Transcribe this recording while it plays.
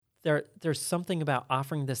there's something about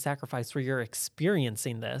offering the sacrifice where you're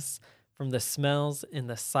experiencing this from the smells and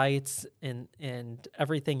the sights and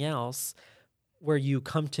everything else, where you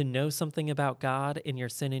come to know something about God and your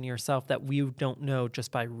sin and yourself that we don't know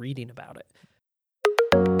just by reading about it.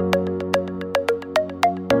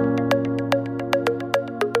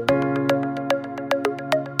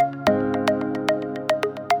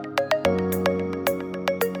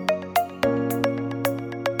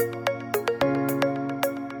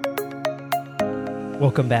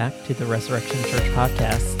 Welcome back to the Resurrection Church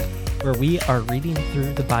podcast, where we are reading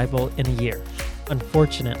through the Bible in a year.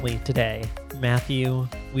 Unfortunately, today, Matthew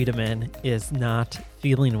Wiedemann is not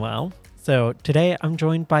feeling well. So today I'm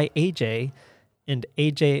joined by AJ and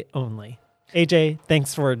AJ only. AJ,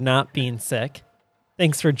 thanks for not being sick.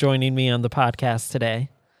 Thanks for joining me on the podcast today.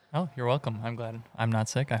 Oh, you're welcome. I'm glad I'm not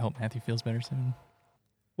sick. I hope Matthew feels better soon.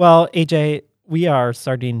 Well, AJ, we are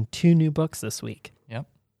starting 2 new books this week. Yep.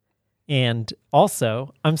 And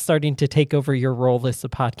also, I'm starting to take over your role as a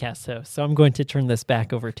podcast host, so I'm going to turn this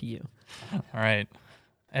back over to you. All right.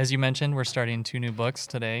 As you mentioned, we're starting 2 new books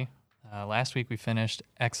today. Last week we finished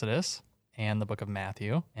Exodus and the book of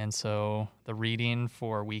Matthew. And so the reading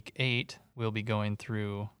for week 8, we'll be going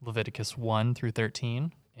through Leviticus 1 through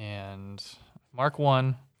 13 and Mark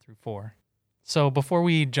 1 through 4. So before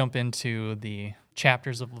we jump into the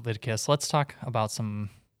chapters of Leviticus, let's talk about some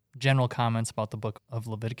general comments about the book of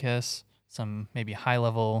Leviticus, some maybe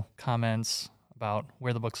high-level comments about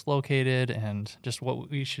where the book's located and just what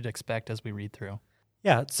we should expect as we read through.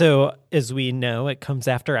 Yeah, so as we know, it comes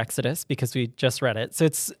after Exodus because we just read it. So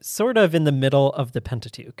it's sort of in the middle of the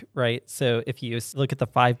Pentateuch, right? So if you look at the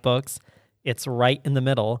 5 books, it's right in the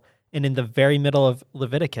middle. And in the very middle of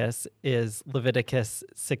Leviticus is Leviticus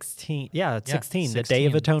 16. Yeah, it's 16, the Day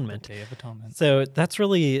of Atonement. The Day of Atonement. So that's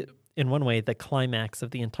really, in one way, the climax of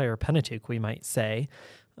the entire Pentateuch, we might say.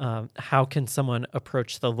 How can someone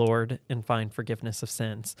approach the Lord and find forgiveness of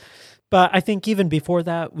sins? But I think even before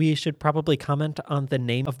that, we should probably comment on the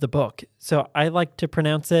name of the book. So I like to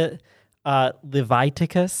pronounce it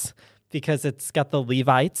Leviticus because it's got the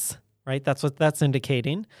Levites, right? That's what that's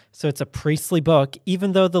indicating. So it's a priestly book,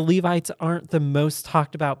 even though the Levites aren't the most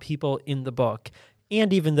talked about people in the book,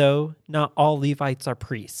 and even though not all Levites are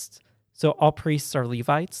priests. So all priests are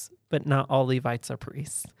Levites, but not all Levites are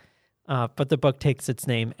priests. But the book takes its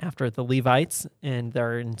name after the Levites, and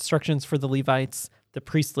there are instructions for the Levites, the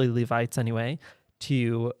priestly Levites anyway,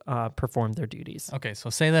 to perform their duties. Okay, so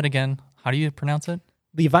say that again. How do you pronounce it?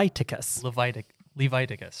 Leviticus.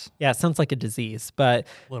 Leviticus. Yeah, it sounds like a disease, but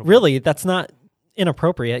really that's not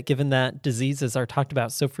inappropriate given that diseases are talked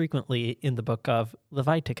about so frequently in the book of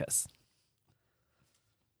Leviticus.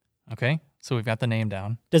 Okay, so we've got the name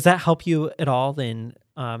down. Does that help you at all in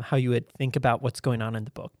how you would think about what's going on in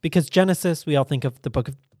the book? Because Genesis, we all think of the book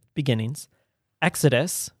of beginnings.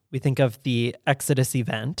 Exodus, we think of the Exodus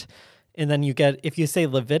event. And then you get, if you say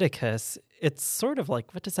Leviticus, it's sort of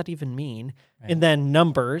like, what does that even mean? Right. And then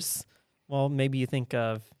Numbers, well, maybe you think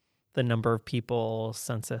of the number of people,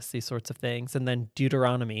 census, these sorts of things. And then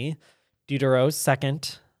Deuteronomy, Deuteros,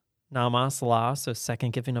 second, Namas, law, so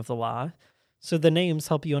second giving of the law. So the names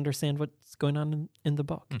help you understand what's going on in the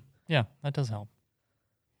book. Yeah, that does help.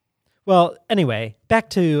 Well, anyway, back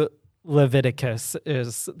to Leviticus,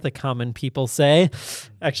 as the common people say.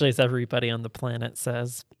 Actually, as everybody on the planet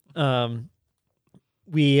says.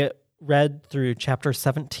 We read through chapter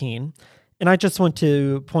 17, and I just want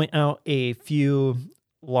to point out a few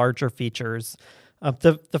larger features.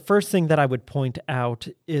 The first thing that I would point out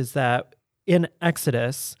is that in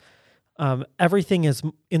Exodus, everything is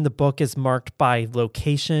in the book is marked by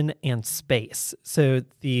location and space. So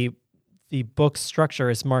the book structure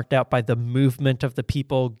is marked out by the movement of the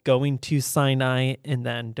people going to Sinai and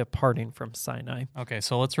then departing from Sinai. Okay,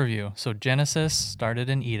 so let's review. So Genesis started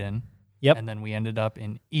in Eden. Yep. And then we ended up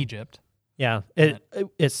in Egypt. Yeah,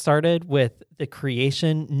 it started with the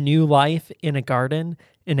creation, new life in a garden,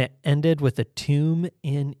 and it ended with a tomb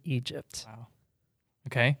in Egypt. Wow.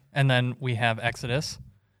 Okay, and then we have Exodus,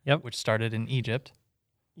 which started in Egypt.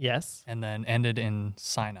 Yes. And then ended in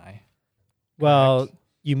Sinai. Well,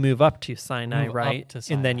 you move up to Sinai, Move right? up to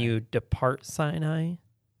Sinai. And then you depart Sinai,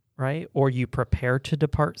 right? Or you prepare to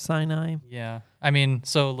depart Sinai. Yeah. I mean,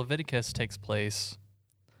 so Leviticus takes place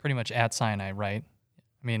pretty much at Sinai, right?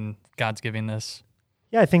 I mean, God's giving this.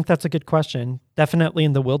 Yeah, I think that's a good question. Definitely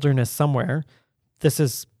in the wilderness somewhere. This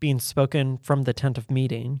is being spoken from the tent of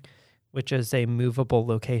meeting, which is a movable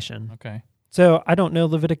location. Okay. So I don't know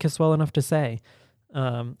Leviticus well enough to say.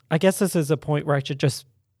 I guess this is a point where I should just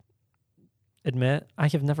admit I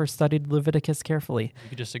have never studied Leviticus carefully. You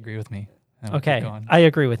could just agree with me. Okay, I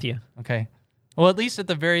agree with you. Okay. Well, at least at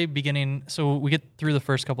the very beginning, so we get through the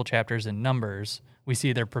first couple chapters in Numbers, we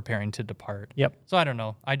see they're preparing to depart. Yep. So I don't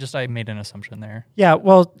know. I made an assumption there. Yeah,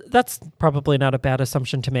 well, that's probably not a bad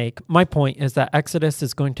assumption to make. My point is that Exodus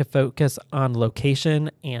is going to focus on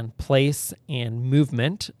location and place and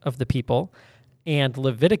movement of the people, and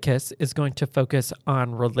Leviticus is going to focus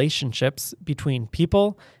on relationships between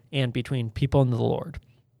people and the Lord.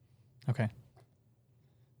 Okay.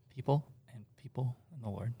 People and the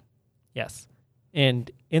Lord. Yes.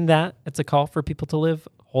 And in that, it's a call for people to live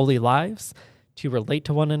holy lives, to relate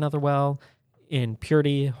to one another well, in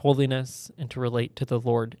purity, holiness, and to relate to the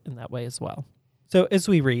Lord in that way as well. So as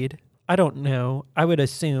we read, I don't know, I would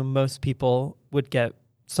assume most people would get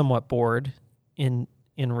somewhat bored in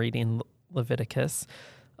reading Leviticus.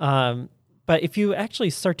 But if you actually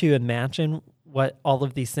start to imagine what all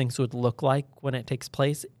of these things would look like when it takes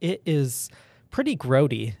place, it is pretty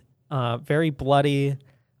grody, very bloody.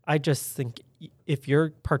 I just think if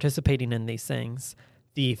you're participating in these things,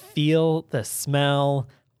 the feel, the smell,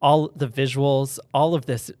 all the visuals, all of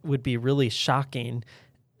this would be really shocking.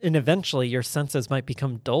 And eventually your senses might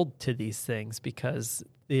become dulled to these things because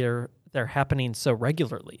they're happening so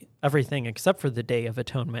regularly. Everything except for the Day of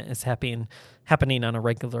Atonement is happening on a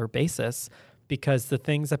regular basis because the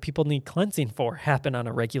things that people need cleansing for happen on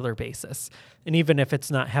a regular basis. And even if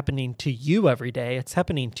it's not happening to you every day, it's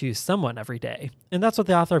happening to someone every day. And that's what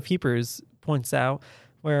the author of Hebrews points out,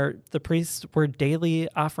 where the priests were daily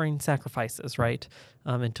offering sacrifices, right?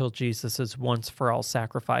 Until Jesus' once-for-all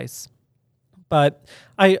sacrifice. But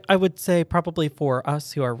I would say probably for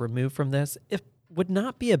us who are removed from this, it would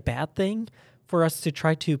not be a bad thing for us to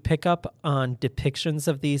try to pick up on depictions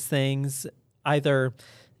of these things, either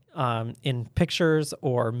in pictures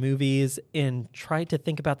or movies, and try to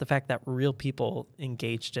think about the fact that real people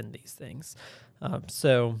engaged in these things.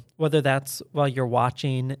 So whether that's while you're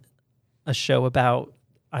watching a show about,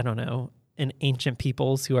 I don't know, an ancient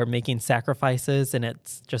peoples who are making sacrifices and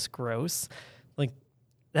it's just gross, like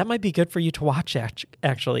that might be good for you to watch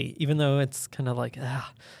actually, even though it's kind of like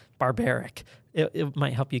barbaric. It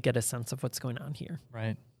might help you get a sense of what's going on here.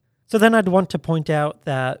 Right. So then I'd want to point out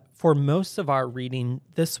that for most of our reading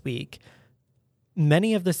this week,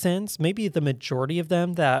 many of the sins, maybe the majority of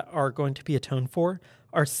them that are going to be atoned for,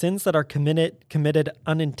 are sins that are committed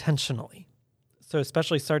unintentionally. So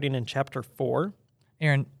especially starting in chapter 4.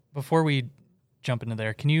 Aaron, before we jump into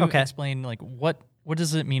there, can you explain like what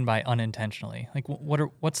does it mean by unintentionally? Like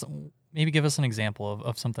maybe give us an example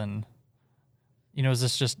of something. Is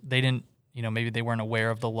this just they didn't, maybe they weren't aware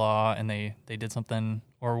of the law and they did something,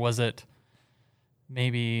 or was it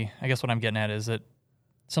maybe, I guess what I'm getting at is it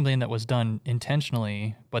something that was done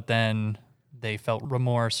intentionally, but then they felt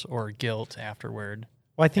remorse or guilt afterward?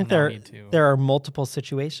 Well, I think there are multiple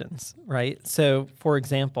situations, right? So, for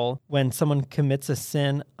example, when someone commits a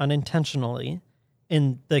sin unintentionally,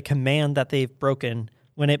 in the command that they've broken,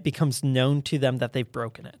 when it becomes known to them that they've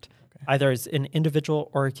broken it, either as an individual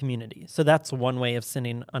or a community. So that's one way of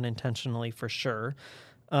sinning unintentionally for sure.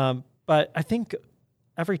 But I think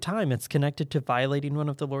every time it's connected to violating one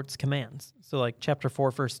of the Lord's commands. So like chapter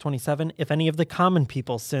 4, verse 27, if any of the common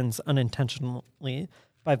people sins unintentionally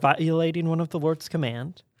by violating one of the Lord's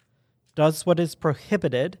command, does what is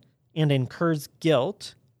prohibited and incurs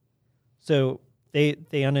guilt. So they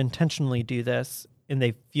unintentionally do this and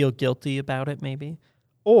they feel guilty about it maybe.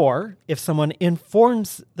 Or if someone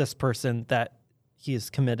informs this person that he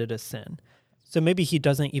has committed a sin. So maybe he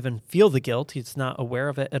doesn't even feel the guilt. He's not aware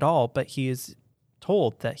of it at all, but he is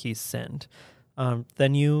told that he's sinned.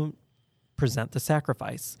 Then you present the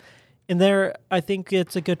sacrifice. And there, I think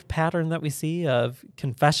it's a good pattern that we see of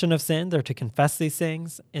confession of sin. They're to confess these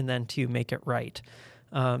things and then to make it right.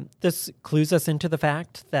 This clues us into the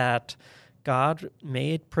fact that God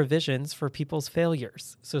made provisions for people's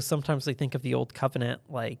failures. So sometimes we think of the Old Covenant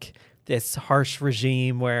like this harsh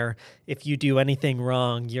regime where if you do anything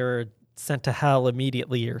wrong, you're sent to hell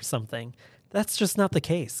immediately or something. That's just not the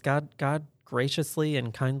case. God graciously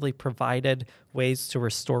and kindly provided ways to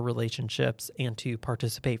restore relationships and to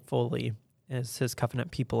participate fully as his covenant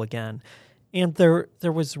people again. And there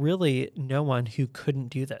was really no one who couldn't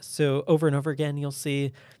do this. So over and over again, you'll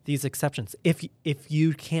see these exceptions. If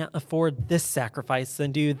you can't afford this sacrifice,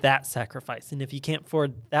 then do that sacrifice. And if you can't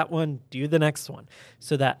afford that one, do the next one.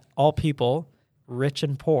 So that all people, rich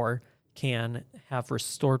and poor, can have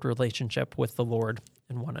restored relationship with the Lord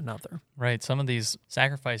and one another. Right. Some of these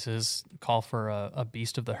sacrifices call for a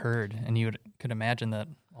beast of the herd, and you could imagine that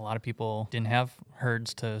a lot of people didn't have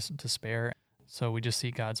herds to spare. So we just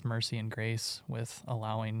see God's mercy and grace with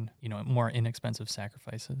allowing, more inexpensive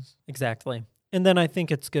sacrifices. Exactly. And then I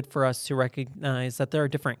think it's good for us to recognize that there are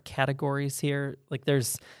different categories here. Like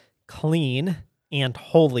there's clean and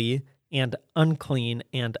holy and unclean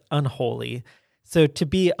and unholy. So to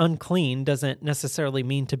be unclean doesn't necessarily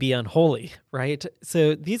mean to be unholy, right?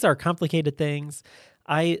 So these are complicated things.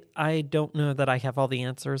 I don't know that I have all the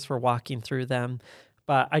answers for walking through them,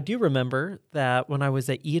 but I do remember that when I was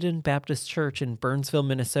at Eden Baptist Church in Burnsville,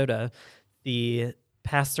 Minnesota, the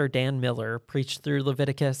Pastor Dan Miller preached through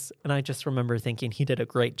Leviticus, and I just remember thinking he did a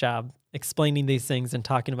great job explaining these things and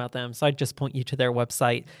talking about them. So I'd just point you to their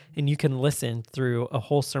website, and you can listen through a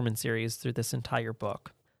whole sermon series through this entire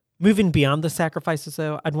book. Moving beyond the sacrifices,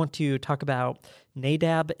 though, I'd want to talk about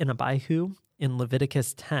Nadab and Abihu in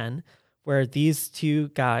Leviticus 10, where these two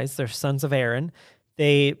guys, they're sons of Aaron,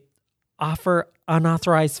 they offer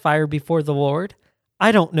unauthorized fire before the Lord.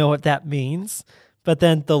 I don't know what that means. But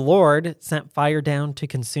then the Lord sent fire down to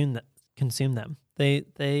consume them.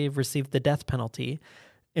 They received the death penalty.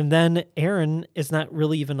 And then Aaron is not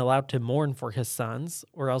really even allowed to mourn for his sons,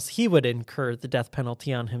 or else he would incur the death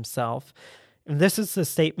penalty on himself. And this is the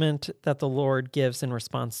statement that the Lord gives in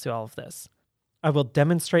response to all of this. I will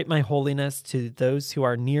demonstrate my holiness to those who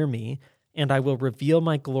are near me, and I will reveal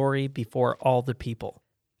my glory before all the people.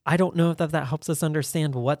 I don't know if that helps us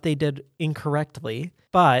understand what they did incorrectly,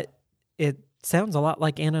 but it sounds a lot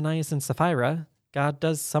like Ananias and Sapphira. God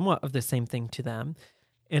does somewhat of the same thing to them.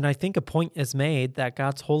 And I think a point is made that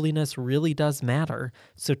God's holiness really does matter.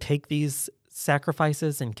 So take these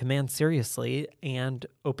sacrifices and commands seriously and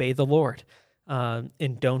obey the Lord.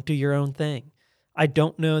 And don't do your own thing. I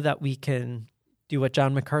don't know that we can do what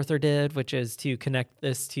John MacArthur did, which is to connect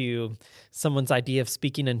this to someone's idea of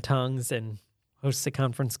speaking in tongues and host a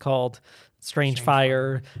conference called Strange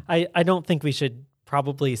Fire. I don't think we should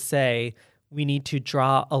probably say we need to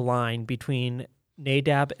draw a line between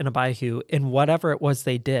Nadab and Abihu and whatever it was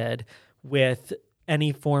they did with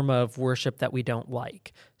any form of worship that we don't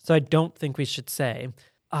like. So I don't think we should say,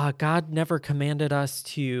 God never commanded us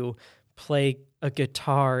to play a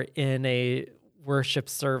guitar in a worship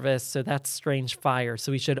service, so that's strange fire.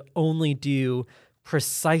 So we should only do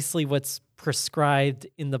precisely what's prescribed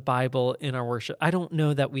in the Bible in our worship. I don't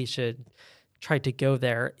know that we should try to go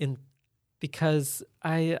there because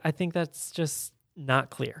I think that's just not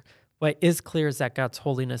clear. What is clear is that God's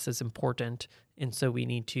holiness is important, and so we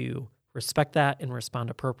need to respect that and respond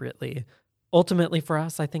appropriately. Ultimately for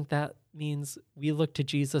us, I think that means we look to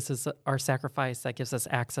Jesus as our sacrifice that gives us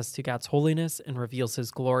access to God's holiness and reveals his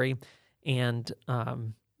glory, and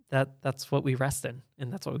that's what we rest in,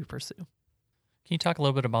 and that's what we pursue. Can you talk a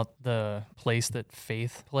little bit about the place that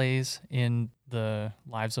faith plays in the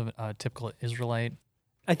lives of a typical Israelite?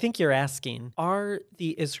 I think you're asking, are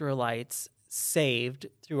the Israelites saved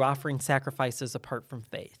through offering sacrifices apart from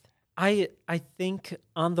faith? I think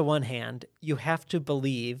on the one hand, you have to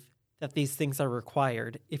believe that these things are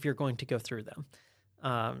required if you're going to go through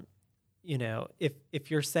them.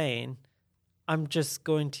 If you're saying, I'm just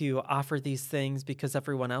going to offer these things because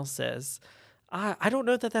everyone else is, I don't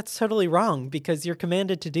know that that's totally wrong, because you're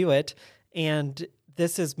commanded to do it, and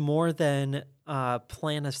this is more than a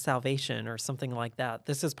plan of salvation or something like that.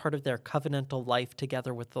 This is part of their covenantal life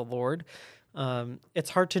together with the Lord. It's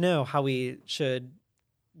hard to know how we should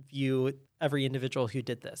view every individual who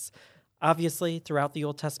did this. Obviously, throughout the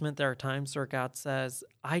Old Testament, there are times where God says,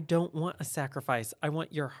 I don't want a sacrifice. I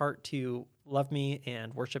want your heart to love me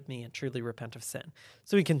and worship me and truly repent of sin.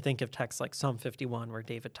 So we can think of texts like Psalm 51, where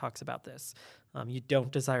David talks about this. You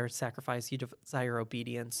don't desire sacrifice, you desire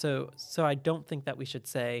obedience. So I don't think that we should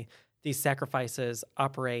say these sacrifices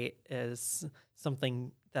operate as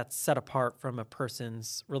something that's set apart from a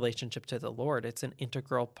person's relationship to the Lord. It's an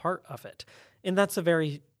integral part of it. And that's a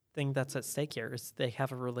very thing that's at stake here, is they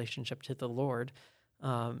have a relationship to the Lord.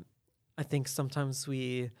 I think sometimes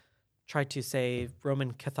we try to say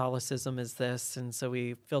Roman Catholicism is this, and so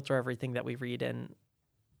we filter everything that we read in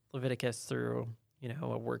Leviticus through,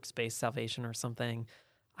 a works-based salvation or something.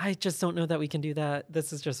 I just don't know that we can do that.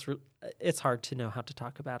 This is just, it's hard to know how to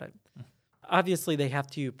talk about it. Obviously, they have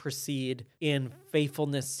to proceed in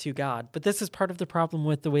faithfulness to God, but this is part of the problem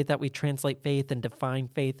with the way that we translate faith and define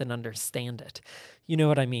faith and understand it. You know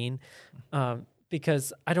what I mean?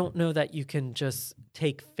 Because I don't know that you can just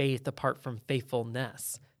take faith apart from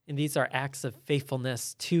faithfulness. And these are acts of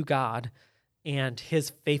faithfulness to God and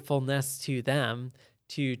his faithfulness to them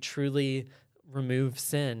to truly remove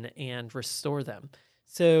sin and restore them.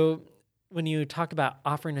 So when you talk about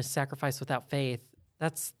offering a sacrifice without faith,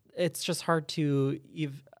 it's just hard to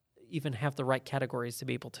even have the right categories to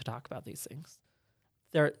be able to talk about these things.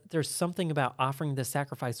 There's something about offering the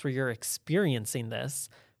sacrifice where you're experiencing this,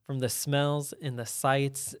 from the smells and the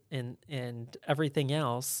sights and everything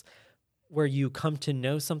else, where you come to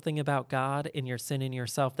know something about God and your sin and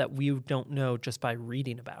yourself that we don't know just by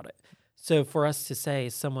reading about it. So for us to say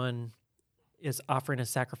someone is offering a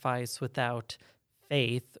sacrifice without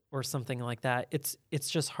faith or something like that, it's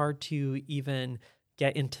just hard to even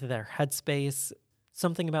get into their headspace,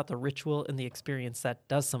 something about the ritual and the experience that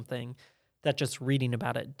does something that just reading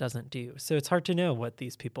about it doesn't do. So it's hard to know what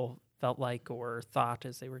these people felt like or thought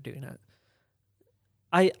as they were doing it.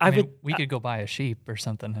 We could go buy a sheep or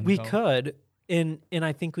something. And we go. could, and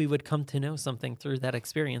I think we would come to know something through that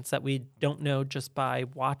experience that we don't know just by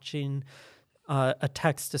watching a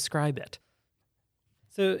text describe it.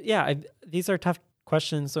 So yeah, these are tough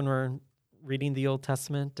questions when we're reading the Old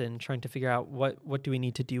Testament and trying to figure out what do we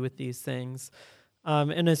need to do with these things,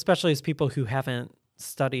 and especially as people who haven't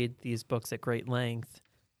studied these books at great length.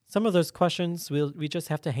 Some of those questions we just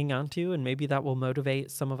have to hang on to, and maybe that will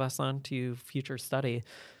motivate some of us on to future study.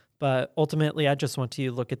 But ultimately, I just want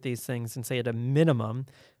to look at these things and say at a minimum,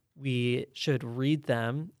 we should read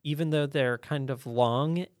them, even though they're kind of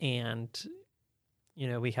long and,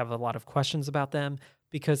 we have a lot of questions about them,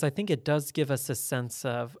 because I think it does give us a sense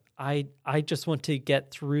of, I just want to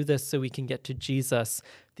get through this so we can get to Jesus,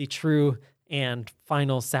 the true and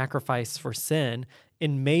final sacrifice for sin.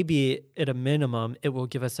 And maybe at a minimum, it will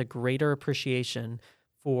give us a greater appreciation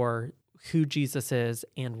for who Jesus is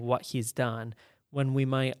and what he's done, when we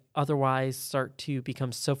might otherwise start to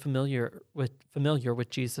become so familiar with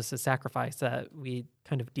Jesus' sacrifice that we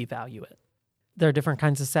kind of devalue it. There are different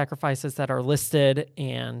kinds of sacrifices that are listed,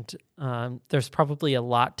 and there's probably a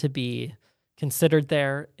lot to be considered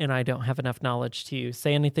there, and I don't have enough knowledge to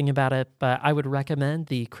say anything about it, but I would recommend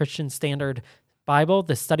the Christian Standard Bible,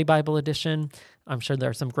 the Study Bible edition. I'm sure there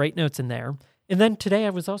are some great notes in there. And then today I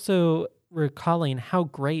was also recalling how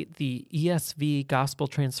great the ESV Gospel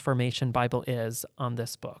Transformation Bible is on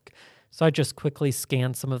this book. So I just quickly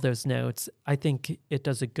scanned some of those notes. I think it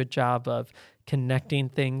does a good job of connecting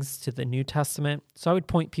things to the New Testament. So I would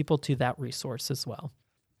point people to that resource as well.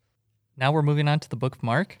 Now we're moving on to the book of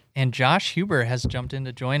Mark, and Josh Huber has jumped in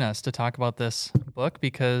to join us to talk about this book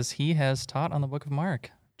because he has taught on the book of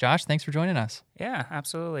Mark. Josh, thanks for joining us. Yeah,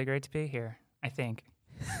 absolutely. Great to be here, I think.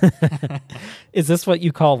 Is this what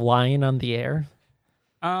you call lying on the air?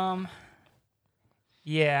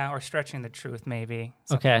 Yeah, or stretching the truth, maybe.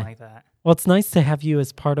 Something like that. Well, it's nice to have you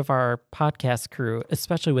as part of our podcast crew,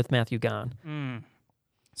 especially with Matthew gone.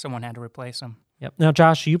 Someone had to replace him. Yep. Now,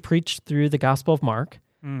 Josh, you preached through the Gospel of Mark,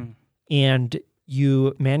 and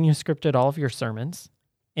you manuscripted all of your sermons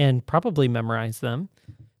and probably memorized them.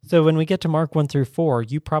 So when we get to Mark 1 through 4,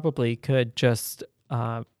 you probably could just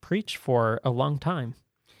preach for a long time.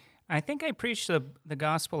 I think I preached the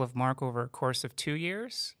Gospel of Mark over a course of 2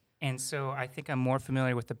 years, and so I think I'm more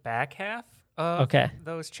familiar with the back half of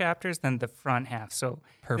those chapters than the front half. So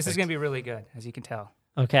This is going to be really good, as you can tell.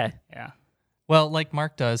 Okay. Yeah. Well, like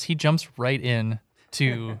Mark does, he jumps right in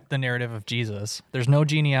to the narrative of Jesus. There's no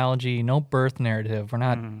genealogy, no birth narrative. We're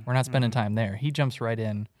not spending time there. He jumps right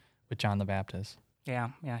in with John the Baptist.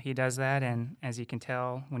 Yeah, he does that, and as you can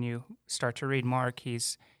tell, when you start to read Mark,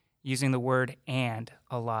 he's using the word "and"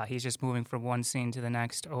 a lot. He's just moving from one scene to the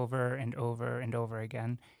next over and over and over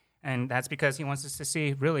again, and that's because he wants us to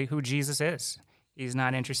see really who Jesus is. He's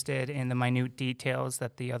not interested in the minute details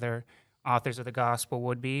that the other authors of the gospel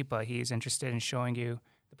would be, but he's interested in showing you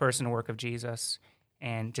the person and work of Jesus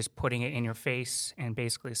and just putting it in your face and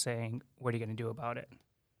basically saying, what are you going to do about it?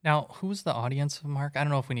 Now, who's the audience of Mark? I don't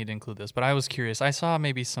know if we need to include this, but I was curious. I saw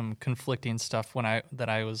maybe some conflicting stuff that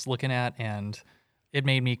I was looking at, and it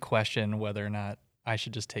made me question whether or not I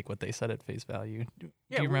should just take what they said at face value. Do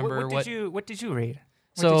you remember what did you read?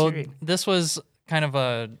 This was kind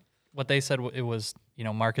of what they said. It was,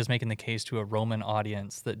 Mark is making the case to a Roman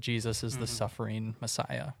audience that Jesus is the suffering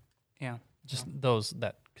Messiah. Yeah. Just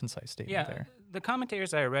that concise statement there. The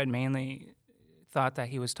commentators I read mainly thought that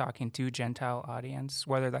he was talking to Gentile audience.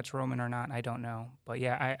 Whether that's Roman or not, I don't know. But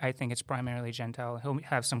yeah, I think it's primarily Gentile. He'll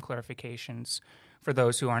have some clarifications for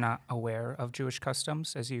those who are not aware of Jewish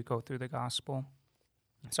customs as you go through the gospel.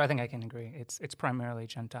 So I think I can agree. It's primarily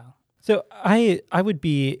Gentile. So I would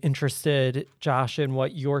be interested, Josh, in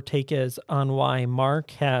what your take is on why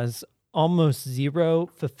Mark has almost zero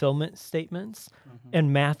fulfillment statements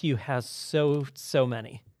and Matthew has so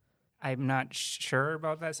many. I'm not sure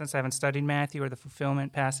about that since I haven't studied Matthew or the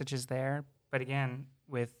fulfillment passages there. But again,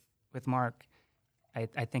 with Mark,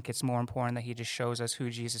 I think it's more important that he just shows us who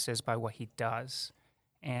Jesus is by what he does,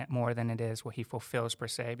 and more than it is what he fulfills per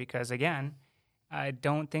se. Because again, I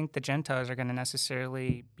don't think the Gentiles are going to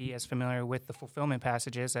necessarily be as familiar with the fulfillment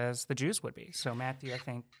passages as the Jews would be. So Matthew, I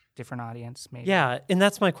think, different audience, maybe. Yeah, and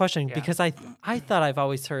that's my question, Yeah. because I thought I've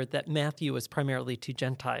always heard that Matthew was primarily to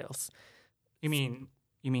Gentiles. You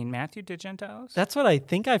mean Matthew to Gentiles? That's what I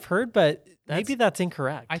think I've heard, but maybe that's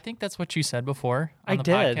incorrect. I think that's what you said before on I the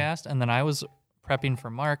did. podcast, and then I was prepping for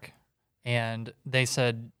Mark, and they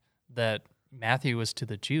said that Matthew was to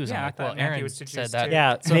the Jews. Yeah, I'm I like, thought well, Matthew Aaron was to said Jews that. too.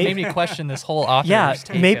 Yeah, So it made me question this whole author's yeah,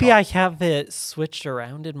 take. maybe and I have it switched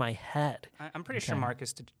around in my head. I'm pretty sure Okay. Mark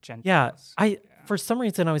is to Gentiles. Yeah, for some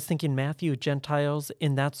reason I was thinking Matthew Gentiles,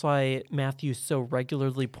 and that's why Matthew so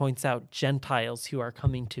regularly points out Gentiles who are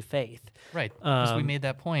coming to faith. Right, because we Um, made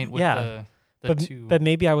that point with yeah. the two. But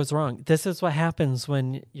maybe I was wrong. This is what happens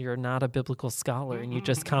when you're not a biblical scholar and you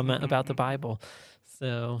just comment about the Bible.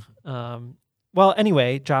 So, well,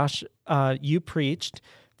 anyway, Josh, you preached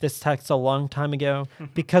this text a long time ago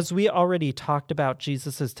because we already talked about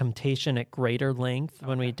Jesus' temptation at greater length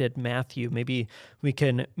when we did Matthew. Maybe we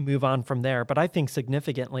can move on from there. But I think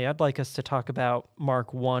significantly, I'd like us to talk about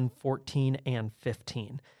Mark 1:14 and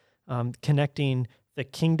 15, connecting the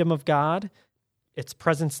kingdom of God, its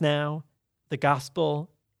presence now, the gospel,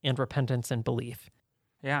 and repentance and belief.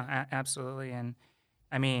 Yeah, absolutely. And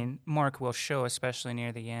I mean, Mark will show, especially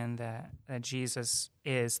near the end, that Jesus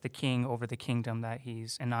is the king over the kingdom that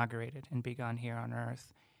he's inaugurated and begun here on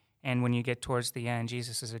earth. And when you get towards the end,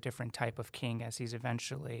 Jesus is a different type of king, as he's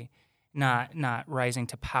eventually not rising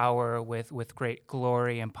to power with great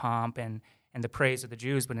glory and pomp and the praise of the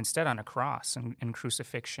Jews, but instead on a cross and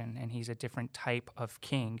crucifixion. And he's a different type of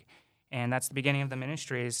king. And that's the beginning of the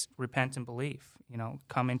ministry, is repent and believe.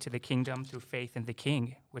 Come into the kingdom through faith in the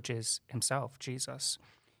King, which is himself, Jesus.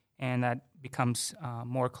 And that becomes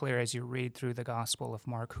more clear as you read through the Gospel of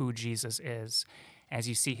Mark who Jesus is, as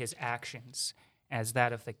you see his actions as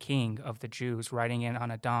that of the King of the Jews, riding in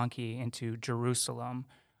on a donkey into Jerusalem,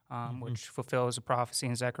 which fulfills a prophecy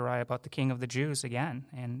in Zechariah about the King of the Jews again.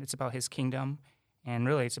 And it's about his kingdom, and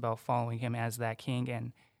really it's about following him as that king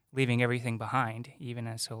and leaving everything behind, even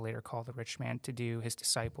as he'll later call the rich man to do his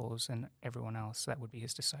disciples and everyone else that would be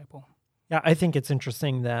his disciple. Yeah, I think it's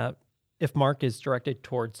interesting that if Mark is directed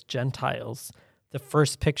towards Gentiles, the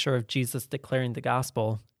first picture of Jesus declaring the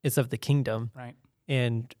gospel is of the kingdom. Right.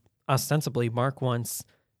 And ostensibly, Mark wants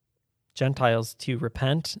Gentiles to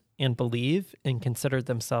repent and believe and consider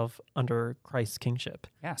themselves under Christ's kingship.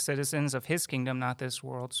 Yeah, citizens of his kingdom, not this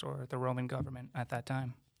world's or the Roman government at that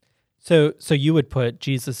time. So you would put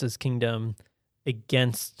Jesus' kingdom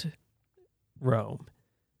against Rome.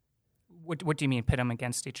 What do you mean, pit them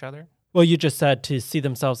against each other? Well, you just said to see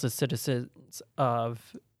themselves as citizens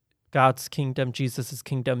of God's kingdom, Jesus'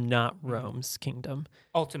 kingdom, not Rome's kingdom.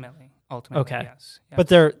 Ultimately, Okay. yes. Yeah. But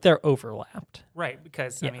they're overlapped. right,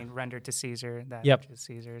 because, Yeah. render to Caesar that Yep. which is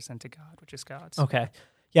Caesar's, and to God, which is God's. Okay.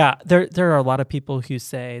 Yeah, there are a lot of people who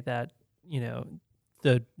say that,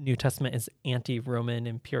 the New Testament is anti-Roman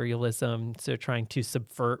imperialism, so trying to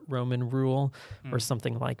subvert Roman rule or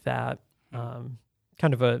something like that.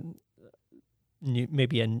 Kind of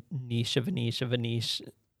maybe a niche of a niche of a niche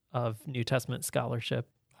of New Testament scholarship.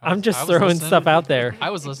 I'm just I was throwing listening. stuff out there. I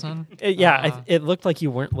was listening. It looked like you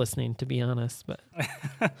weren't listening, to be honest, but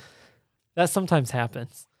that sometimes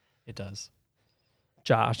happens. It does.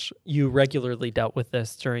 Josh, you regularly dealt with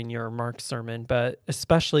this during your Mark sermon, but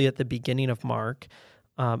especially at the beginning of Mark,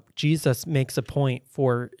 Jesus makes a point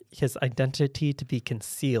for his identity to be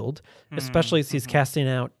concealed, especially as he's casting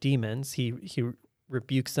out demons. He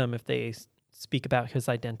rebukes them if they speak about his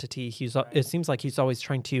identity. It seems like he's always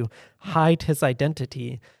trying to hide his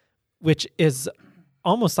identity, which is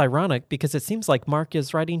almost ironic because it seems like Mark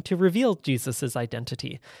is writing to reveal Jesus'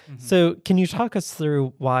 identity. So can you talk us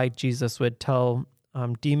through why Jesus would tell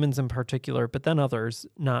demons in particular, but then others,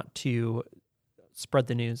 not to spread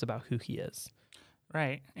the news about who he is?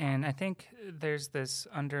 Right, and I think there's this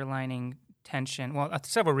underlining tension. Well,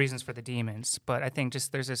 several reasons for the demons, but I think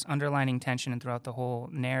just there's this underlining tension throughout the whole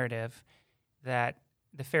narrative that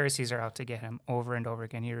the Pharisees are out to get him over and over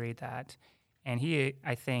again. You read that, and he,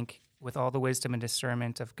 I think, with all the wisdom and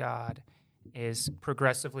discernment of God, is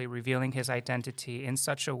progressively revealing his identity in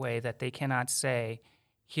such a way that they cannot say,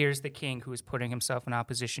 here's the king who is putting himself in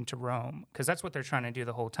opposition to Rome, because that's what they're trying to do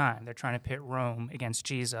the whole time. They're trying to pit Rome against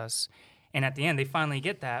Jesus. And at the end, they finally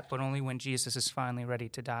get that, but only when Jesus is finally ready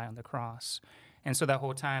to die on the cross. And so that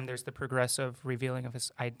whole time, there's the progressive revealing of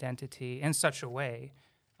his identity in such a way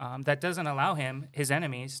that doesn't allow him, his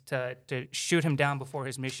enemies, to shoot him down before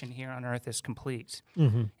his mission here on earth is complete.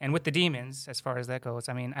 Mm-hmm. And with the demons, as far as that goes,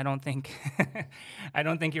 I mean, I don't think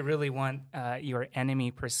you really want your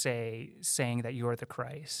enemy per se saying that you're the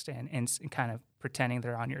Christ and kind of pretending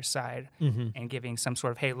they're on your side and giving some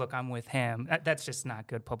sort of, hey, look, I'm with him. That's just not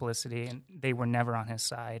good publicity, and they were never on his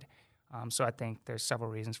side. So I think there's several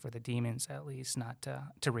reasons for the demons, at least, not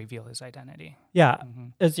to reveal his identity. Yeah.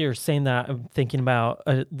 As you're saying that, I'm thinking about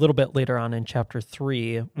a little bit later on in chapter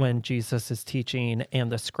 3 when Jesus is teaching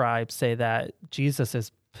and the scribes say that Jesus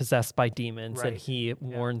is possessed by demons, Right. and he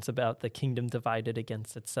warns about the kingdom divided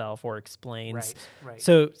against itself, or explains. Right.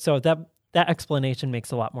 So that explanation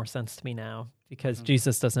makes a lot more sense to me now, because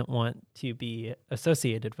Jesus doesn't want to be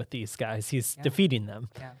associated with these guys. He's defeating them.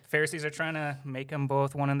 Yeah, Pharisees are trying to make them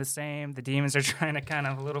both one and the same. The demons are trying to kind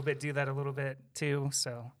of a little bit do that a little bit too.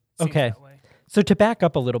 So it seems Okay. that way. So to back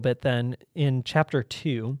up a little bit then, in chapter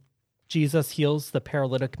 2, Jesus heals the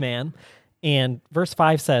paralytic man, and verse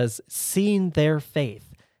 5 says, seeing their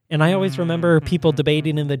faith. And I always remember people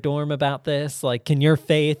debating in the dorm about this, like, can your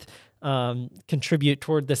faith contribute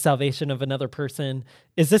toward the salvation of another person?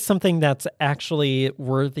 Is this something that's actually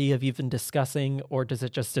worthy of even discussing, or does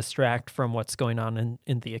it just distract from what's going on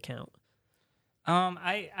in the account?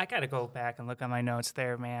 I got to go back and look at my notes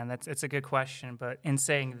there, man. It's a good question, but in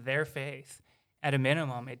saying their faith, at a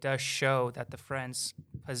minimum, it does show that the friends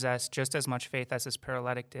possess just as much faith as this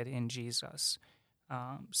paralytic did in Jesus.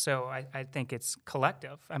 So I think it's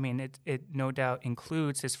collective. I mean, it no doubt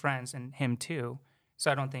includes his friends and him too. So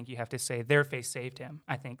I don't think you have to say their faith saved him.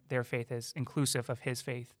 I think their faith is inclusive of his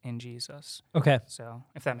faith in Jesus. Okay, So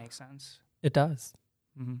if that makes sense. it does.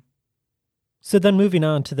 Mm-hmm. So then moving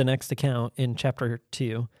on to the next account in chapter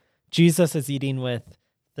 2, Jesus is eating with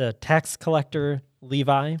the tax collector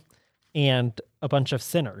Levi and a bunch of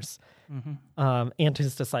sinners and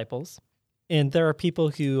his disciples. And there are people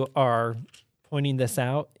who are pointing this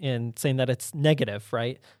out and saying that it's negative,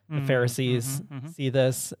 right? The Pharisees see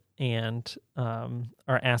this and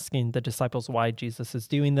are asking the disciples why Jesus is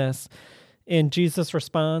doing this. And Jesus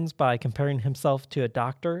responds by comparing himself to a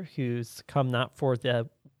doctor who's come not for the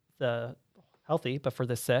healthy, but for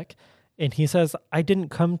the sick. And he says, I didn't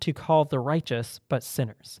come to call the righteous, but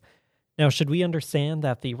sinners. Now, should we understand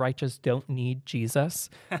that the righteous don't need Jesus,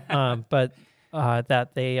 but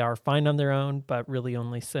that they are fine on their own, but really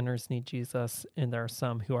only sinners need Jesus, and there are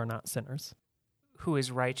some who are not sinners? Who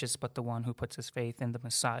is righteous but the one who puts his faith in the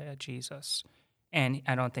Messiah, Jesus. And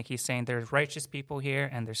I don't think he's saying there's righteous people here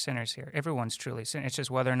and there's sinners here. Everyone's truly sinner. It's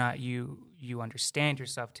just whether or not you understand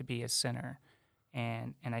yourself to be a sinner.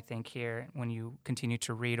 And I think here, when you continue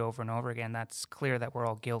to read over and over again, that's clear that we're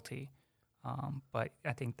all guilty. But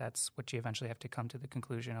I think that's what you eventually have to come to the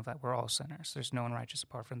conclusion of, that we're all sinners. There's no one righteous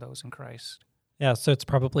apart from those in Christ. Yeah, so it's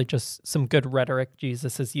probably just some good rhetoric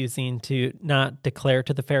Jesus is using to not declare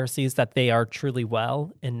to the Pharisees that they are truly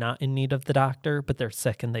well and not in need of the doctor, but they're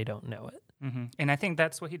sick and they don't know it. Mm-hmm. And I think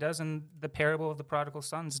that's what he does in the parable of the prodigal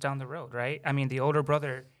sons down the road, right? I mean, the older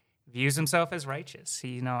brother views himself as righteous.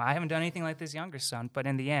 I haven't done anything like this younger son, but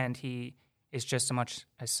in the end, he is just as much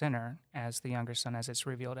a sinner as the younger son, as it's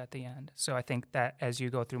revealed at the end. So I think that as you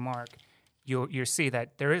go through Mark, you'll see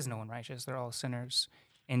that there is no one righteous. They're all sinners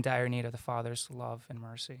in dire need of the Father's love and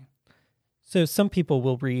mercy. So some people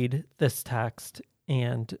will read this text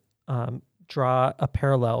and draw a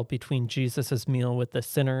parallel between Jesus' meal with the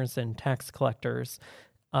sinners and tax collectors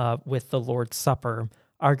with the Lord's Supper,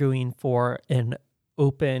 arguing for an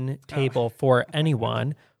open table for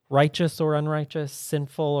anyone, righteous or unrighteous,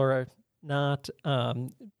 sinful or not,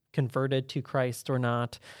 converted to Christ or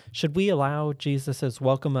not. Should we allow Jesus'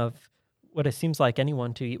 welcome of what it seems like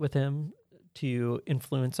anyone to eat with him to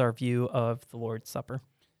influence our view of the Lord's Supper?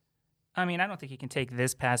 I mean, I don't think you can take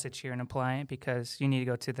this passage here and apply it, because you need to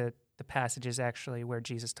go to the passages actually where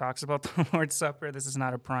Jesus talks about the Lord's Supper. This is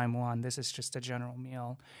not a prime one. This is just a general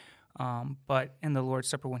meal. But in the Lord's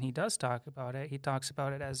Supper, when he does talk about it, he talks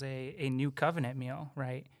about it as a new covenant meal,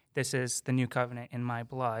 right? This is the new covenant in my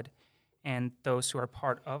blood. And those who are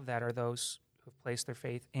part of that are those who have placed their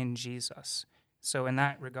faith in Jesus. So in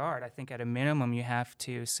that regard, I think at a minimum you have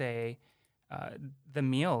to say the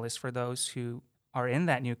meal is for those who are in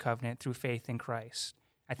that new covenant through faith in Christ.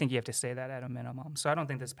 I think you have to say that at a minimum. So I don't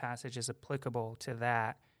think this passage is applicable to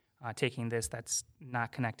that, taking this that's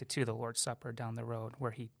not connected to the Lord's Supper down the road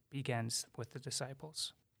where he begins with the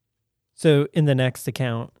disciples. So in the next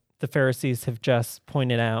account, the Pharisees have just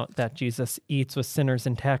pointed out that Jesus eats with sinners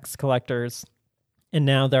and tax collectors. And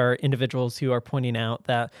now there are individuals who are pointing out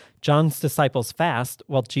that John's disciples fast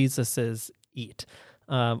while Jesus's eat.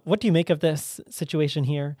 What do you make of this situation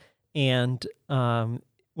here? And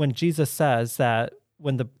when when Jesus says that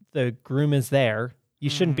when the groom is there, you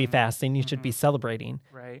shouldn't be fasting, you should be celebrating.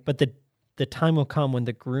 Right. But the time will come when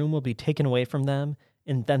the groom will be taken away from them,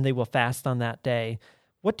 and then they will fast on that day.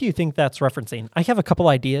 What do you think that's referencing? I have a couple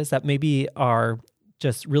ideas that maybe are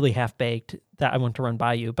just really half-baked that I want to run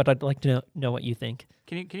by you, but I'd like to know what you think.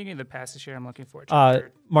 Can you give the passage here I'm looking for?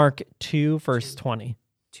 Chapter Mark 2, verse 20.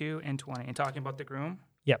 2 and 20. And talking about the groom?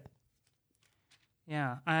 Yep.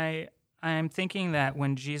 Yeah, I'm thinking that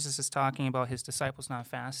when Jesus is talking about his disciples not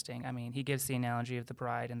fasting, I mean, he gives the analogy of the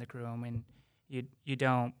bride and the groom, and you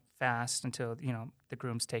don't fast until, the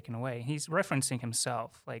groom's taken away. He's referencing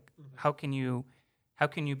himself. Like, how can you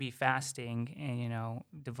be fasting and,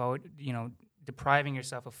 depriving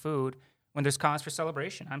yourself of food when there's cause for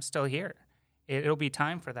celebration? I'm still here. It'll be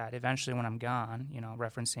time for that eventually when I'm gone,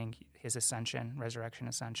 referencing his ascension, resurrection,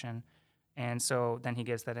 ascension. And so then he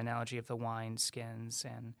gives that analogy of the wine skins,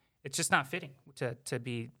 and it's just not fitting to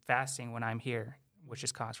be fasting when I'm here, which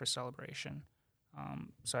is cause for celebration.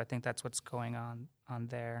 So I think that's what's going on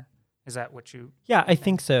there. Is that what you... Yeah, I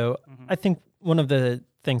think so. Mm-hmm. I think one of the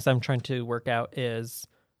things I'm trying to work out is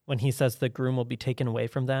when he says the groom will be taken away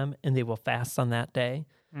from them and they will fast on that day.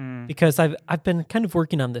 Because I've been kind of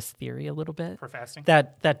working on this theory a little bit. For fasting?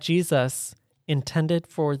 That Jesus intended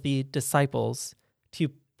for the disciples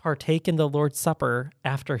to partake in the Lord's Supper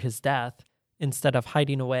after his death instead of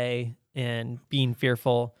hiding away and being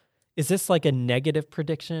fearful. Is this like a negative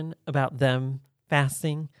prediction about them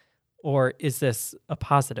fasting, or is this a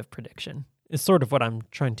positive prediction? Is sort of what I'm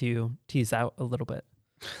trying to tease out a little bit.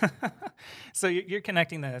 So you're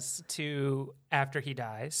connecting this to after he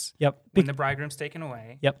dies. Yep. When the bridegroom's taken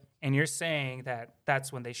away. Yep. And you're saying that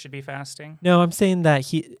that's when they should be fasting? No, I'm saying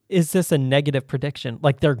that is this a negative prediction?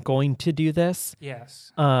 Like they're going to do this?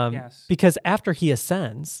 Yes. Yes. Because after he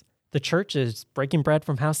ascends, the church is breaking bread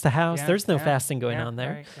from house to house. Yeah, There's no fasting going on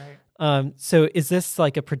there. Right. So is this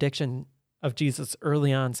like a prediction of Jesus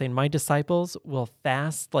early on saying, my disciples will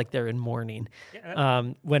fast like they're in mourning,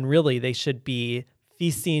 when really they should be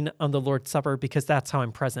feasting on the Lord's Supper because that's how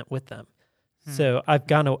I'm present with them. So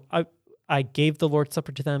I gave the Lord's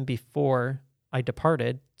Supper to them before I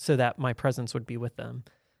departed so that my presence would be with them.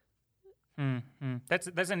 That's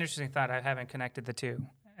an interesting thought. I haven't connected the two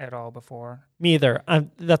at all before. Me either.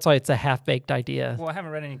 That's why it's a half-baked idea. Well, I haven't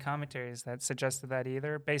read any commentaries that suggested that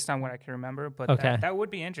either, based on what I can remember. But Okay. that would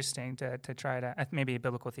be interesting to try to maybe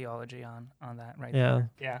biblical theology on that right Yeah. there.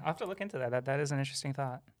 Yeah, I'll have to look into that. That is an interesting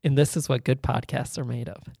thought. And this is what good podcasts are made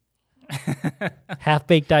of.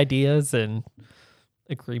 Half-baked ideas and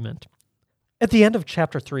agreement. At the end of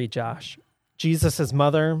chapter 3, Josh, Jesus'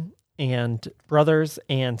 mother and brothers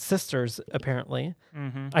and sisters, apparently.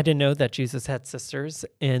 I didn't know that Jesus had sisters,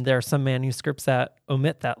 and there are some manuscripts that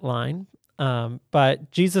omit that line.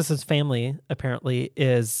 But Jesus' family, apparently,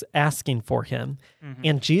 is asking for him.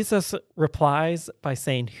 And Jesus replies by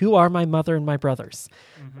saying, "Who are my mother and my brothers?"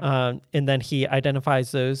 And then he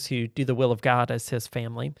identifies those who do the will of God as his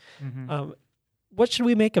family. What should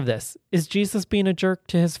we make of this? Is Jesus being a jerk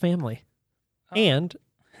to his family? And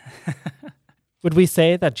would we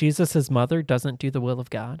say that Jesus' mother doesn't do the will of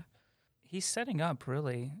God? He's setting up,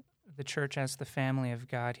 really, the church as the family of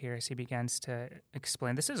God here as he begins to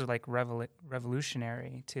explain. This is like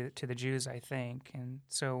revolutionary to the Jews, I think. And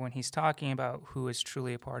so when he's talking about who is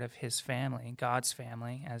truly a part of his family, God's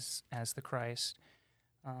family as the Christ,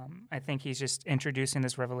 I think he's just introducing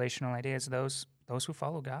this revelational idea as those who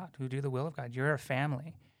follow God, who do the will of God. You're a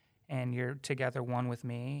family, and you're together one with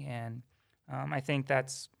me. And I think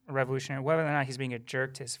that's revolutionary. Whether or not he's being a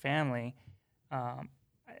jerk to his family,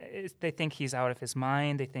 they think he's out of his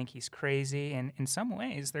mind. They think he's crazy. And in some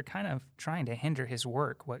ways, they're kind of trying to hinder his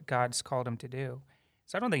work, what God's called him to do.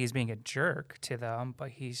 So I don't think he's being a jerk to them, but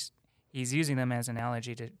he's using them as an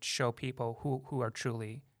analogy to show people who are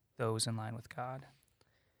truly those in line with God.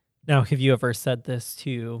 Now, have you ever said this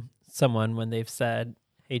to someone when they've said,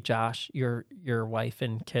 "Hey, Josh, your wife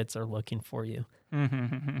and kids are looking for you"?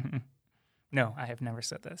 No, I have never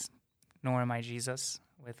said this, nor am I Jesus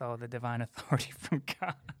with all the divine authority from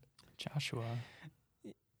God. Joshua.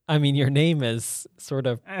 I mean, your name is sort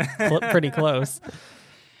of pretty close.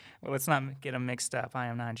 Well, let's not get them mixed up. I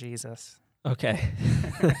am not Jesus. Okay.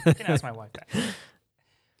 You can ask my wife that.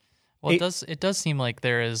 Well, it does seem like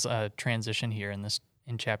there is a transition here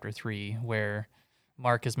in chapter 3 where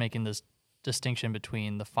Mark is making this distinction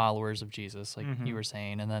between the followers of Jesus, like you were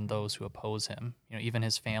saying, and then those who oppose him. Even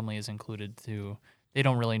his family is included too. They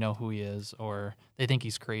don't really know who he is, or they think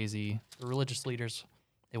he's crazy. The religious leaders,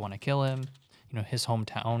 they want to kill him. His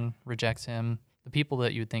hometown rejects him. The people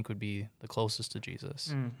that you would think would be the closest to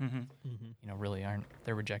Jesus, really aren't.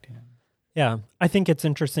 They're rejecting him. Yeah, I think it's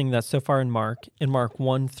interesting that so far in Mark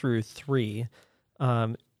 1 through 3,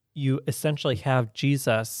 you essentially have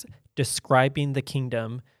Jesus describing the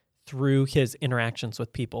kingdom through his interactions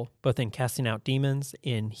with people, both in casting out demons,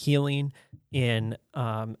 in healing, in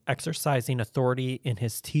exercising authority in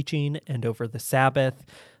his teaching and over the Sabbath.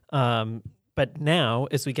 But now,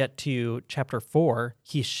 as we get to chapter 4,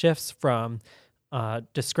 he shifts from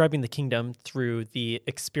describing the kingdom through the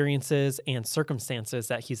experiences and circumstances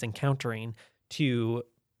that he's encountering to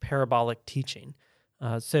parabolic teaching.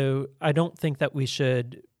 So I don't think that we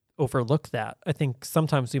should overlook that. I think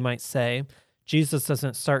sometimes we might say Jesus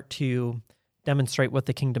doesn't start to demonstrate what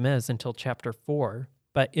the kingdom is until chapter 4,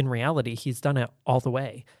 but in reality, he's done it all the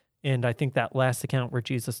way. And I think that last account where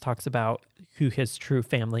Jesus talks about who his true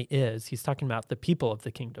family is, he's talking about the people of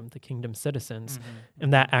the kingdom citizens,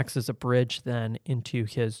 and that acts as a bridge then into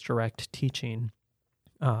his direct teaching.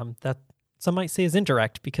 That some might say is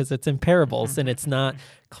indirect because it's in parables and it's not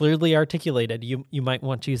clearly articulated. You might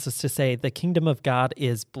want Jesus to say the kingdom of God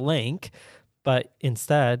is blank, but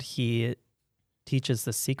instead he teaches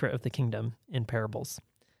the secret of the kingdom in parables.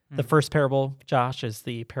 The first parable, Josh, is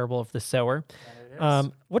the parable of the sower.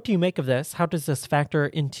 What do you make of this? How does this factor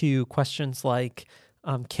into questions like,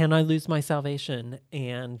 can I lose my salvation?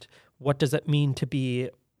 And what does it mean to be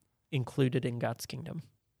included in God's kingdom?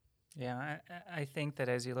 Yeah, I think that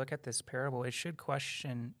as you look at this parable, it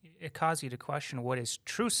cause you to question what does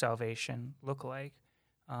true salvation look like?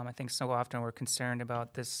 I think so often we're concerned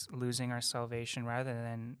about this losing our salvation rather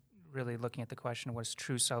than really looking at the question, what does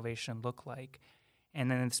true salvation look like? And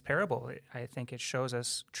then in this parable, I think it shows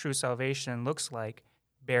us true salvation looks like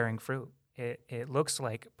bearing fruit. It looks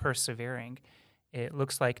like persevering. It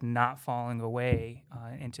looks like not falling away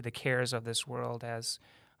into the cares of this world as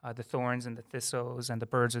the thorns and the thistles and the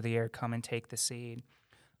birds of the air come and take the seed.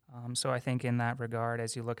 So I think in that regard,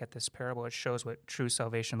 as you look at this parable, it shows what true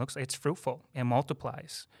salvation looks like. It's fruitful. It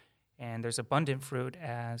multiplies. And there's abundant fruit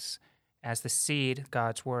as the seed,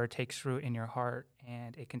 God's word, takes root in your heart,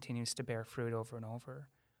 and it continues to bear fruit over and over.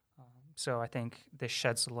 So I think this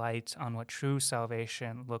sheds light on what true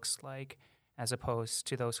salvation looks like, as opposed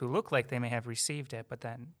to those who look like they may have received it, but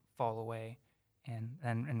then fall away, and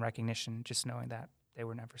in recognition, just knowing that they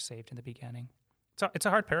were never saved in the beginning. So it's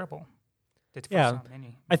a hard parable. For so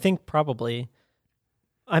many. I think probably,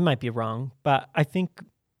 I might be wrong, but I think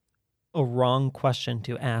a wrong question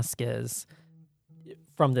to ask is,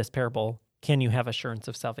 from this parable, can you have assurance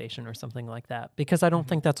of salvation or something like that? Because I don't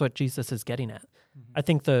think that's what Jesus is getting at. I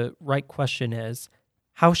think the right question is,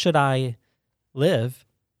 how should I live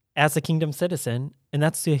as a kingdom citizen? And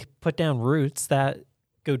that's to put down roots that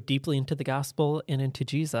go deeply into the gospel and into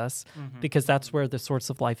Jesus, because that's where the source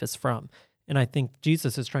of life is from. And I think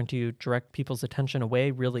Jesus is trying to direct people's attention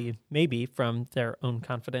away, really, maybe from their own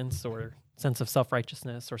confidence or sense of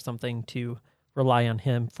self-righteousness or something, to rely on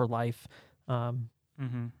him for life.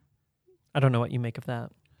 I don't know what you make of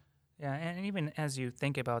that. Yeah, and even as you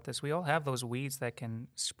think about this, we all have those weeds that can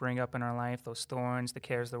spring up in our life, those thorns, the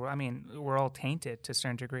cares of the world. I mean, we're all tainted to a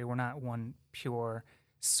certain degree. We're not one pure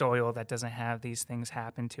soil that doesn't have these things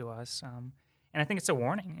happen to us. And I think it's a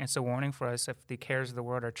warning. It's a warning for us. If the cares of the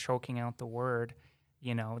world are choking out the word,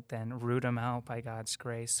 then root them out by God's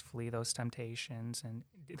grace, flee those temptations, and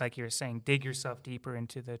like you were saying, dig yourself deeper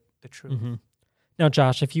into the truth. Now,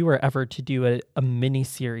 Josh, if you were ever to do a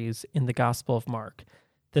mini-series in the Gospel of Mark,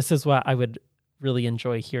 this is what I would really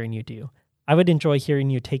enjoy hearing you do. I would enjoy hearing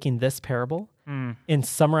you taking this parable and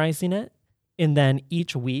summarizing it, and then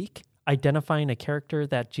each week identifying a character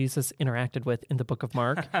that Jesus interacted with in the book of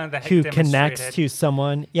Mark who connects to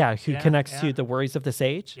someone, connects to the worries of this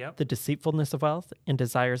age, the deceitfulness of wealth, and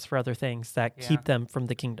desires for other things that keep them from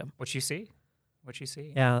the kingdom. What you see.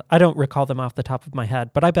 Yeah, I don't recall them off the top of my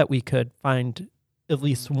head, but I bet we could find at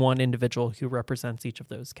least one individual who represents each of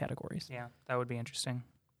those categories. Yeah, that would be interesting.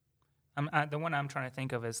 The one I'm trying to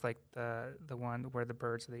think of is like the one where the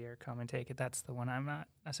birds of the air come and take it. That's the one I'm not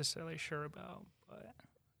necessarily sure about. But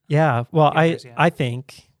yeah, well, I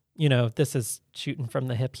think, this is shooting from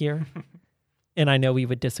the hip here, and I know we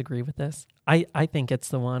would disagree with this. I think it's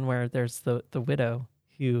the one where there's the widow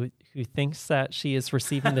who thinks that she is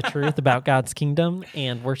receiving the truth about God's kingdom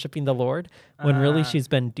and worshiping the Lord, when really she's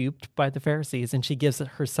been duped by the Pharisees, and she gives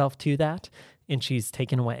herself to that, and she's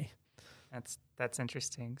taken away. That's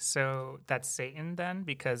interesting. So that's Satan then,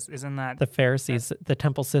 because isn't that the Pharisees, the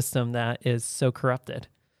temple system that is so corrupted?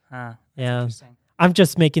 That's yeah. Interesting. I'm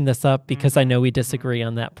just making this up because I know we disagree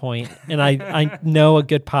on that point, and I know a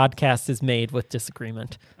good podcast is made with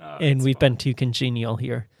disagreement, and we've been too congenial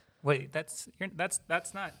here. Wait, that's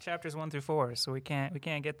not chapters 1 through 4, so we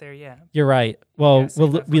can't get there yet. You're right. Well, Yeah,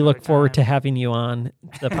 save that for we look another forward to time. having you on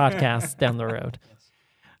the podcast down the road.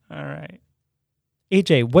 All right.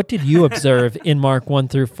 AJ, what did you observe in Mark 1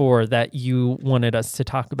 through 4 that you wanted us to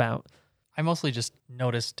talk about? I mostly just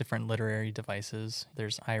noticed different literary devices.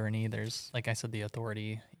 There's irony. There's, like I said, the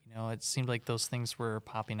authority. It seemed like those things were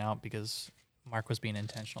popping out because Mark was being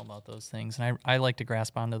intentional about those things, and I like to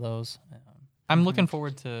grasp onto those. I'm looking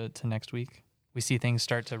forward to next week. We see things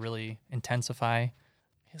start to really intensify.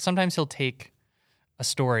 Sometimes he'll take a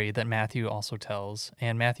story that Matthew also tells,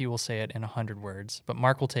 and Matthew will say it in 100 words, but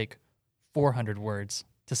Mark will take 400 words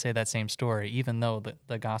to say that same story, even though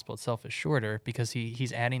the gospel itself is shorter, because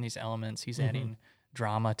he's adding these elements, he's adding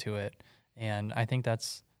drama to it, and I think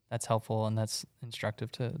that's helpful and that's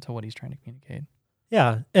instructive to what he's trying to communicate.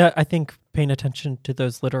 Yeah, I think paying attention to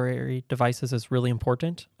those literary devices is really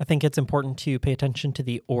important. I think it's important to pay attention to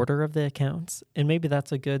the order of the accounts, and maybe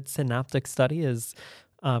that's a good synoptic study is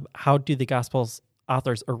how do the Gospels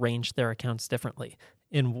authors arrange their accounts differently,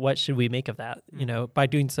 and what should we make of that? By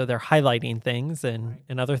doing so, they're highlighting things, and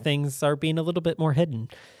other things are being a little bit more hidden.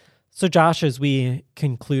 So Josh, as we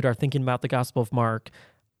conclude our thinking about the Gospel of Mark,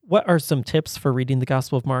 what are some tips for reading the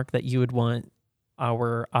Gospel of Mark that you would want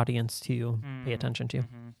our audience to pay attention to?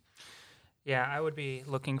 Yeah, I would be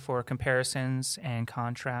looking for comparisons and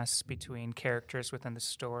contrasts between characters within the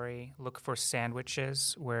story. Look for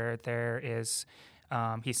sandwiches where there is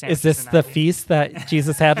Is this the feast that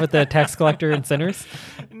Jesus had with the tax collector and sinners?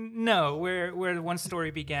 No, where one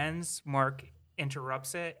story begins, Mark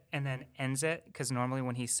interrupts it and then ends it, because normally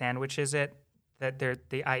when he sandwiches it, that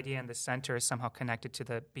the idea in the center is somehow connected to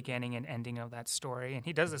the beginning and ending of that story. And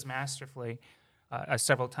he does this masterfully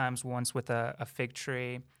several times, once with a fig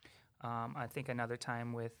tree. I think another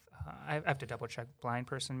time with, I have to double check, blind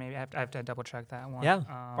person maybe. I have to double check that one. Yeah,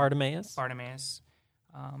 Bartimaeus.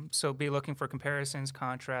 So be looking for comparisons,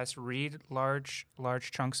 contrasts. Read large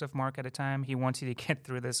chunks of Mark at a time. He wants you to get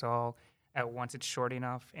through this all at once. It's short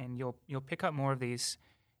enough, and you'll pick up more of the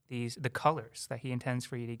colors that he intends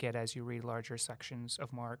for you to get as you read larger sections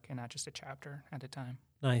of Mark and not just a chapter at a time.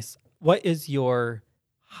 Nice. What is your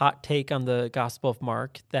hot take on the Gospel of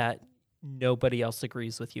Mark that nobody else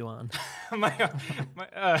agrees with you on? What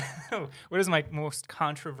is my most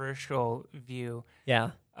controversial view?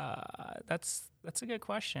 Yeah. That's a good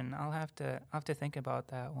question. I'll have to think about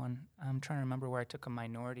that one. I'm trying to remember where I took a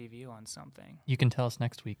minority view on something. You can tell us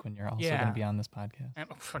next week when you're also going to be on this podcast.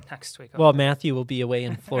 For next week. Well, Matthew will be away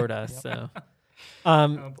in Florida, so.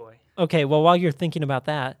 Oh boy. Okay. Well, while you're thinking about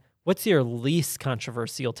that, what's your least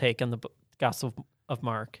controversial take on the Gospel of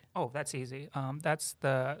Mark? Oh, that's easy. That's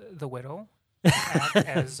the widow.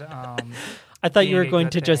 as I thought you were going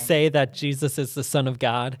to just say that Jesus is the Son of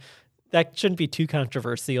God. That shouldn't be too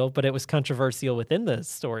controversial, but it was controversial within the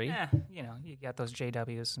story. Yeah, you got those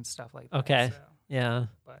JWs and stuff like that. Okay. So, yeah.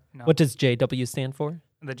 But no, What does JW stand for?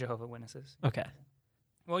 the Jehovah's Witnesses. Okay.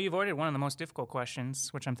 Well, you've avoided one of the most difficult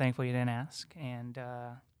questions, which I'm thankful you didn't ask, and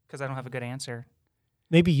because I don't have a good answer.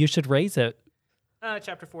 Maybe you should raise it.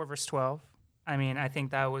 Chapter 4, verse 12. I mean, I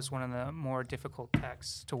think that was one of the more difficult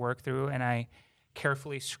texts to work through, and I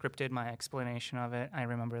carefully scripted my explanation of it. I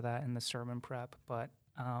remember that in the sermon prep, but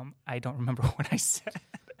I don't remember what I said.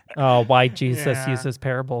 Oh, why Jesus Yeah. uses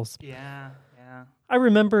parables. Yeah. I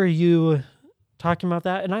remember you talking about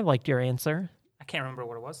that, and I liked your answer. I can't remember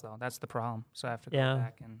what it was, though. That's the problem. So I have to go Yeah.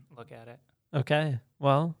 back and look at it. Okay.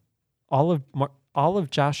 Well, all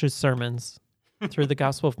of Josh's sermons through the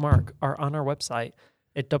Gospel of Mark are on our website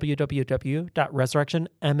at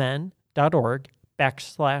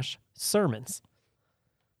www.resurrectionmn.org/sermons.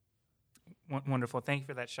 Wonderful. Thank you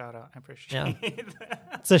for that shout out. I appreciate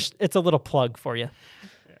that. It's a little plug for you.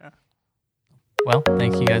 Yeah. Well,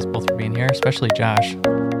 thank you guys both for being here, especially Josh.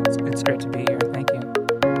 It's great to be here. Thank you.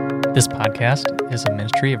 This podcast is a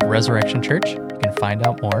ministry of Resurrection Church. You can find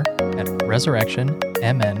out more at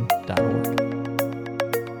resurrectionmn.org.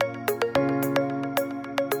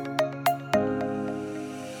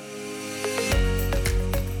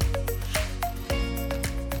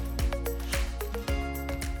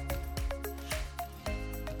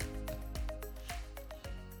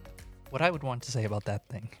 What I would want to say about that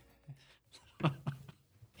thing.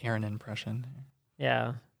 Aaron impression.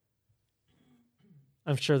 Yeah.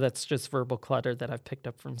 I'm sure that's just verbal clutter that I've picked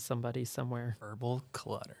up from somebody somewhere. Verbal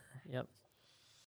clutter. Yep.